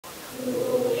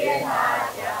祝愿大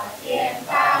家健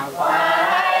康快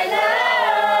乐，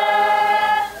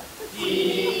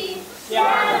吉祥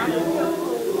如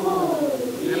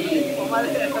意，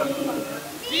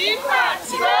金马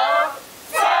起头，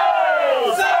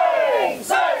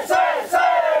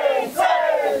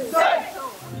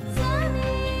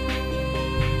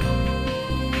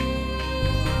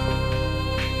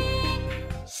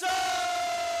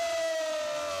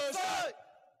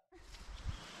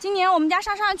今年我们家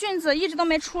山上的菌子一直都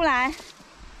没出来，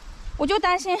我就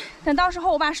担心等到时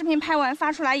候我把视频拍完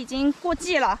发出来已经过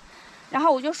季了，然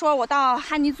后我就说我到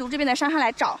哈尼族这边的山上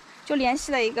来找，就联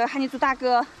系了一个哈尼族大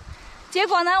哥。结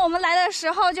果呢，我们来的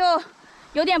时候就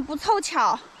有点不凑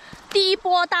巧，第一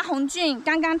波大红菌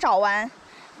刚刚找完，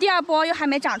第二波又还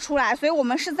没长出来，所以我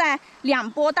们是在2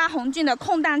波大红菌的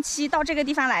空档期到这个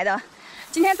地方来的。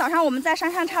今天早上我们在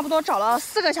山上差不多找了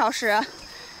4个小时。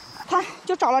他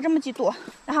就找了这么几朵，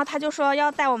然后他就说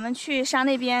要带我们去山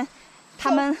那边，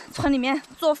他们村里面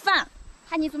做饭，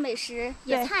哈尼族美食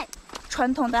野菜，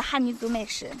传统的哈尼族美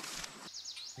食。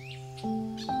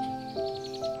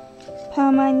朋友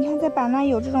们，你看在版纳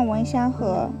有这种蚊香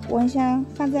盒，蚊香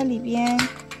放在里边，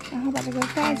然后把这个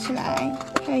盖起来，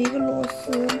还有一个螺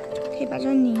丝可以把这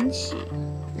个拧起，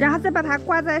然后再把它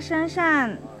挂在身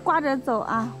上，挂着走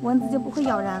啊，蚊子就不会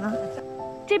咬人了。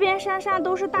这边山上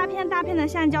都是大片大片的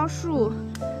橡胶树，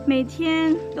每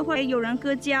天都会有人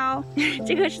割胶。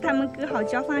这个是他们割好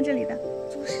胶放在这里的，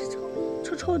就是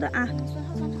臭臭的啊。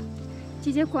算了，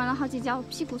姐姐滚了好几跤，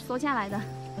屁股缩下来的。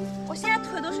我现在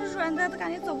腿都是软的，都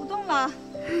感觉走不动了。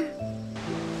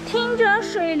听着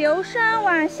水流声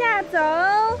往下走，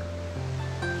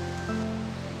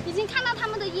已经看到他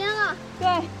们的烟了。对，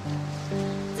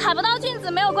采不到菌子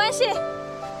没有关系，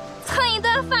蹭一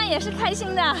顿饭也是开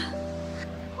心的。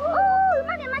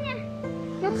慢点，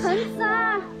有藤子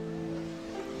啊！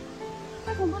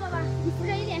太恐怖了吧？你扶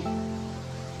着一点。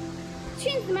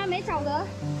菌子们没找得，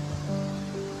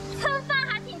蹭饭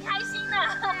还挺开心的。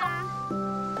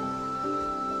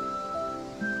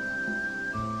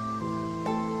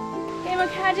给你们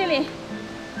看看这里，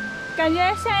感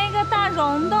觉像一个大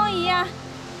溶洞一样，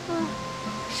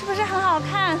是不是很好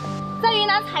看？在云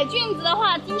南采菌子的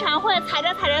话，经常会采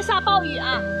着下暴雨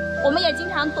啊，我们也经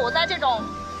常躲在这种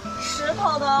石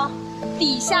头的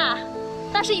底下，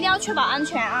但是一定要确保安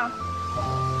全啊！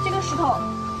这个石头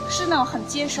是那种很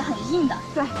结实、很硬的。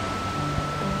对，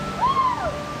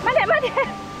慢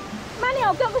点，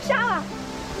我跟不上了。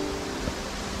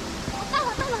到了，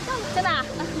真的啊？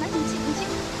来，你去，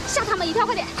吓他们一跳，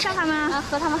快点，吓他们啊！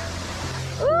和他们。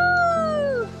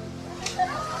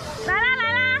来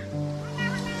啦！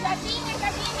小心一点。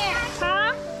好。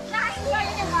那还是要有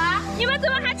点滑。你们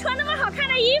怎么还穿那么好看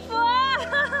的衣服？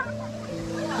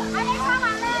还没穿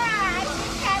完呢，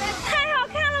太好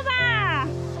看了吧！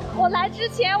我来之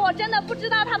前我真的不知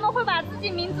道他们会把自己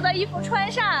民族的衣服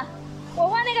穿上。我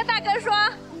问那个大哥说，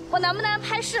我能不能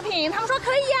拍视频？他们说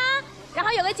可以呀。然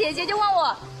后有个姐姐就问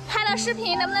我，拍了视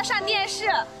频能不能上电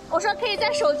视？我说可以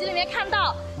在手机里面看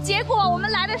到。结果我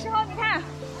们来的时候，你看，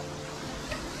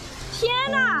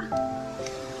天哪！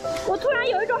我突然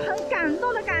有一种很感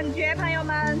动的感觉，朋友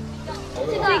们。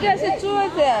这个是桌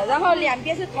子，然后两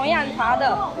边是同样长的，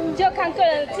就看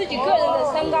自己个人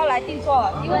的身高来定做，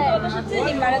因为这个是自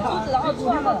己买的珠子，然后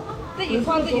穿的，自己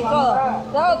穿自己做的，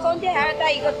然后中间还要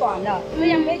带一个短的，这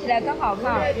样背起来更好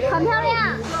看。很漂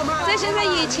亮。这些是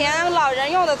以前老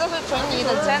人用的，都是纯银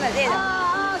的，真的这种。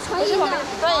纯银的。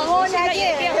对，现在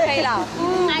也变黑了。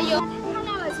哎呦，太漂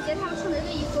亮了，姐姐他们穿的这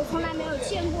个衣服从来没有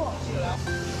见过。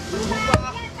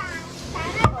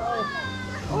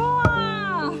哇，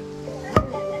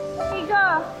一个，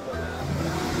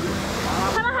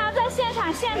他们还要在现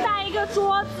场现搭一个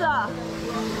桌子。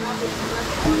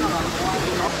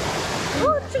哦，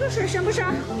这个水深不深？还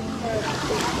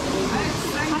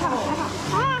好，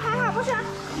不深。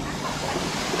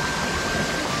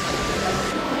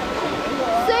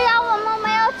虽然我们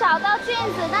没有找到菌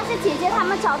子，但是姐姐他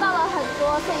们找到了很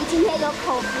多，所以今天有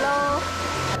口福喽。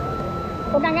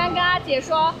我刚刚跟阿姐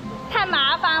说太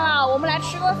麻烦了，我们来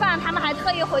吃个饭，他们还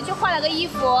特意回去换了个衣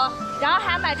服，然后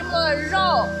还要买这么多的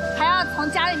肉，还要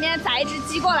从家里面宰一只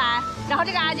鸡过来。然后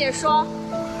这个阿姐说，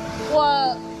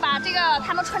我把这个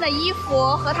他们穿的衣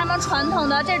服和他们传统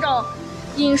的这种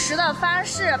饮食的方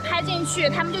式拍进去，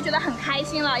他们就觉得很开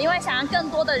心了，因为想让更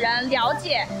多的人了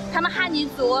解他们哈尼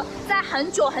族在很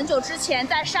久之前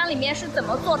在山里面是怎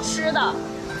么做吃的，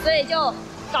所以就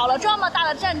搞了这么大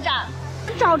的阵仗，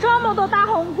找这么多大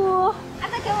红菇。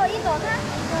再给我一朵看，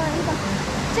一朵，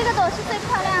这个朵是最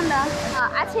漂亮的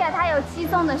啊，而且它有鸡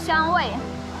枞的香味。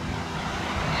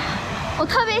我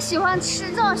特别喜欢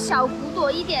吃这种小骨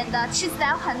朵一点的，吃起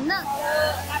来很嫩。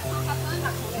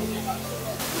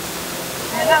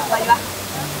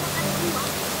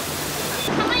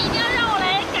他们一定要让我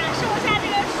来感受一下这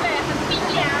个水很冰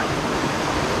凉。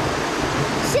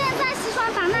现在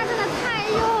Xishuangbanna真的太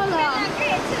热了，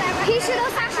平时都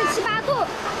37、8度，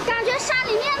感觉山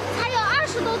里面才有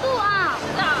20多度啊。是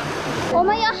的，我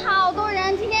们有好多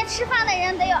人，今天吃饭的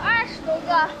人得有20多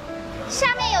个。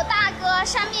下面有大哥，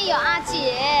上面有阿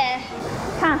姐。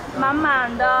看，满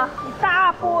满的一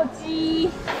大簸箕，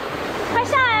快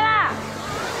下来啦！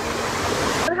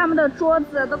他们的桌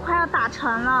子都快要打成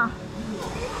了，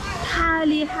太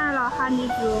厉害了，哈尼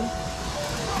族！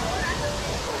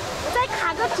再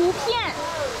卡个竹片，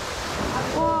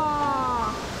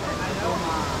哇！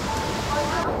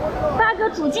大哥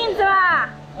煮镜子啦！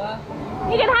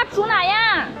你给他煮哪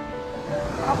样？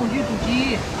他回去煮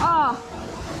鸡。哦，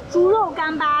猪肉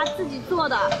干巴自己做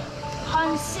的，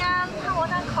很香。看我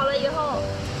它烤了以后，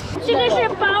这个是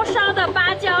包烧的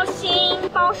芭蕉心，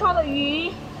包烧的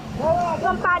鱼。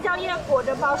用芭蕉叶裹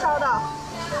着包烧的，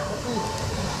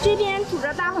这边煮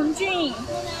着大红菌，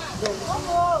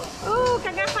哦，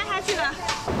刚刚放下去了，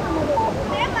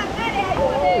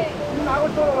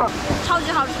超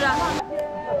级好吃。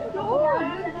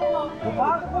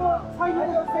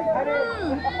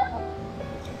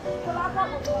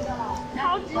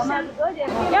超级香，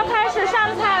要开始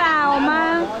上菜啦！我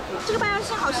们这个芭蕉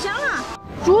心好香啊，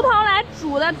竹筒来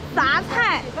煮的杂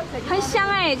菜，很香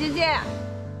哎，姐姐。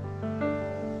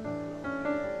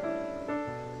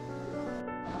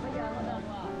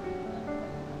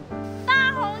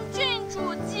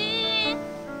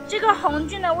这个红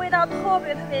菌的味道特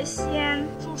别鲜，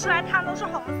煮出来汤都是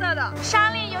红色的，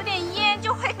山里有点烟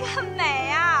就会更美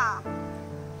啊！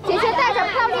姐姐戴着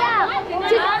漂亮，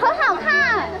姐姐很好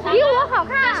看，比我好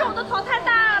看。但是我的头太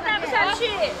大了，戴不下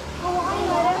去。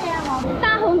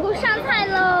大红菇上菜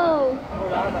喽！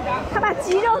它把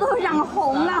鸡肉都染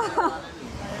红了。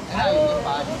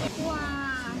哇，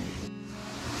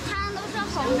汤都是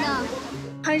红的。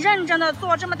很认真的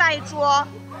做这么大一桌。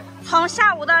从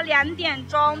下午的2点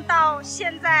钟到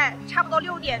现在差不多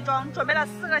6点钟，准备了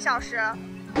4个小时。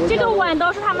这个碗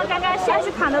都是他们刚刚先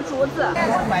去砍的竹子。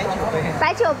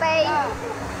白酒杯，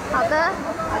好的。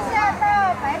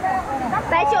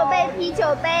白酒杯、啤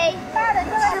酒杯，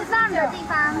吃饭的地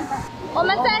方。我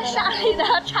们在山里的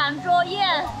长桌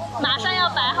宴马上要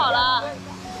摆好了，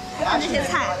看这些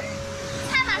菜，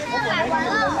菜马上要摆完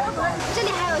了。这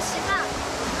里还有稀饭。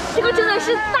这个真的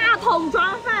是大桶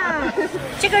装饭。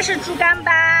这个是猪干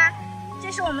巴，这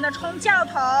是我们的葱教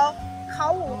头，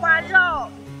烤五花肉，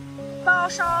包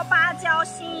烧芭蕉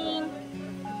心，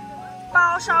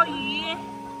包烧鱼，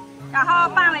然后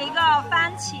拌了一个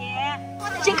番茄。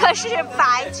这个是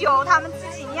白酒，他们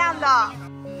自己酿的。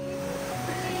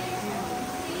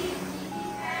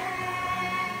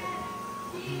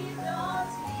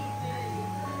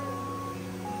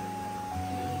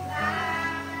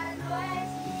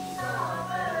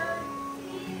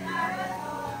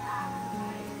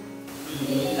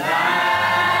你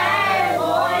来，我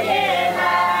也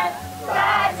来，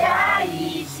大家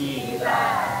一起来，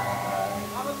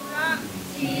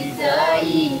敬这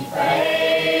一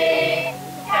杯，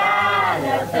干了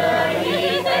这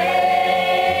一杯，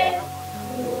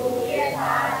祝愿大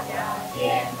家健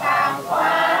康快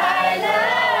乐，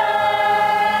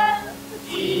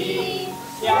吉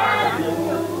祥如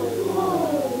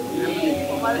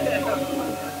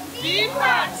意，一块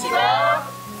钱。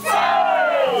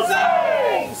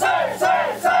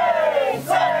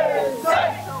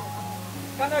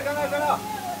干了！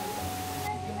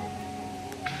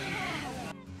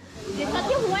给他订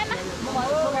户外吗？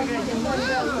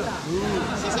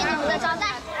谢谢你们的招待。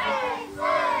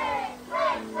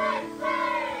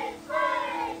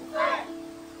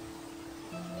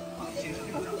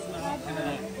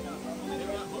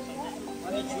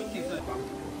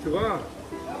吃吧。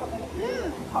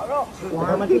烤肉。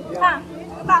看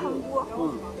大红菇。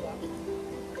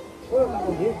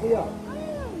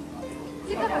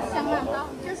这个好香啊！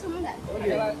这是什么的？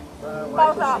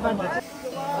包烧。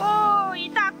哦，一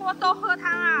大锅都喝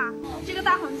汤啊！这个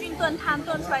大红菌炖汤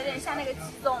炖出来有点像那个鸡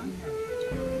枞，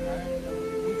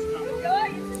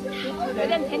有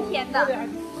点甜甜的。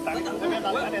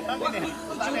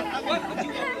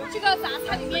这个杂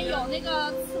菜里面有那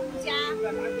个刺五加，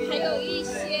还有一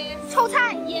些臭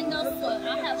菜腌的笋，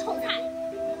然后还有臭菜。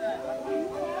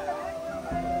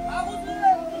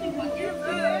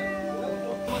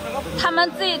他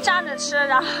们自己站着吃，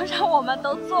然后让我们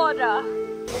都坐着。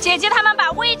姐姐他们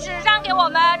把位置让给我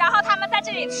们，然后他们在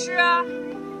这里吃。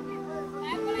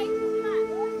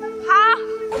好，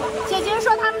姐姐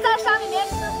说他们在山里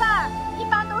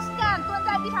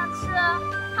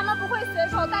随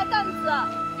手带凳子，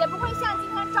也不会像今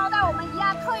天招待我们一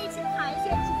样特意去砍一些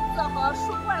竹子和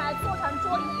树棍来做成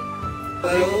桌椅。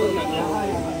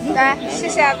来，谢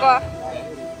谢阿哥。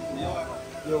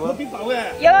有，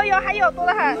还有多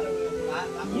得很。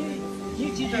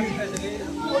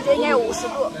我觉得应该有50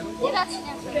个。你不要吃点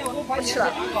水果，不吃了。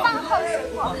饭后水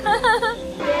果。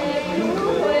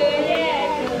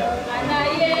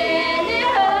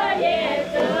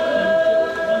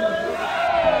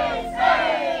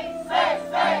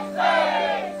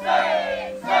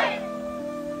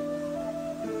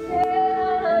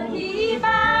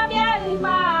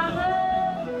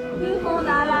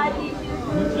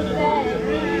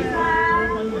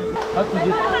他自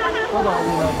己找到云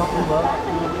南他不问，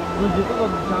自己这个路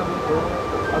线不走，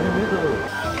他就没走。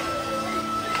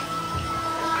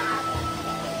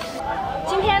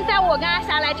今天在我跟阿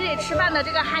霞来这里吃饭的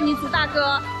这个哈尼族大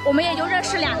哥，我们也就认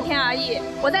识2天而已。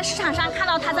我在市场上看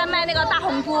到他在卖那个大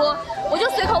红菇，我就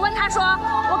随口问他说：“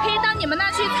我可以到你们那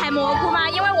去采蘑菇吗？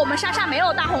因为我们山上没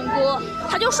有大红菇。”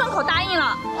他就顺口答应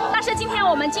了。但是今天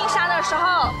我们进山的时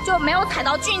候就没有采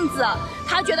到菌子，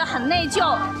他觉得很内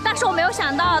疚。但是我没有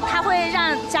想到他会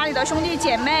让家里的兄弟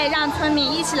姐妹、让村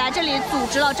民一起来这里组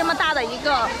织了这么大的一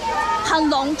个很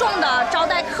隆重的招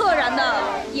待客人的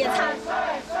野餐。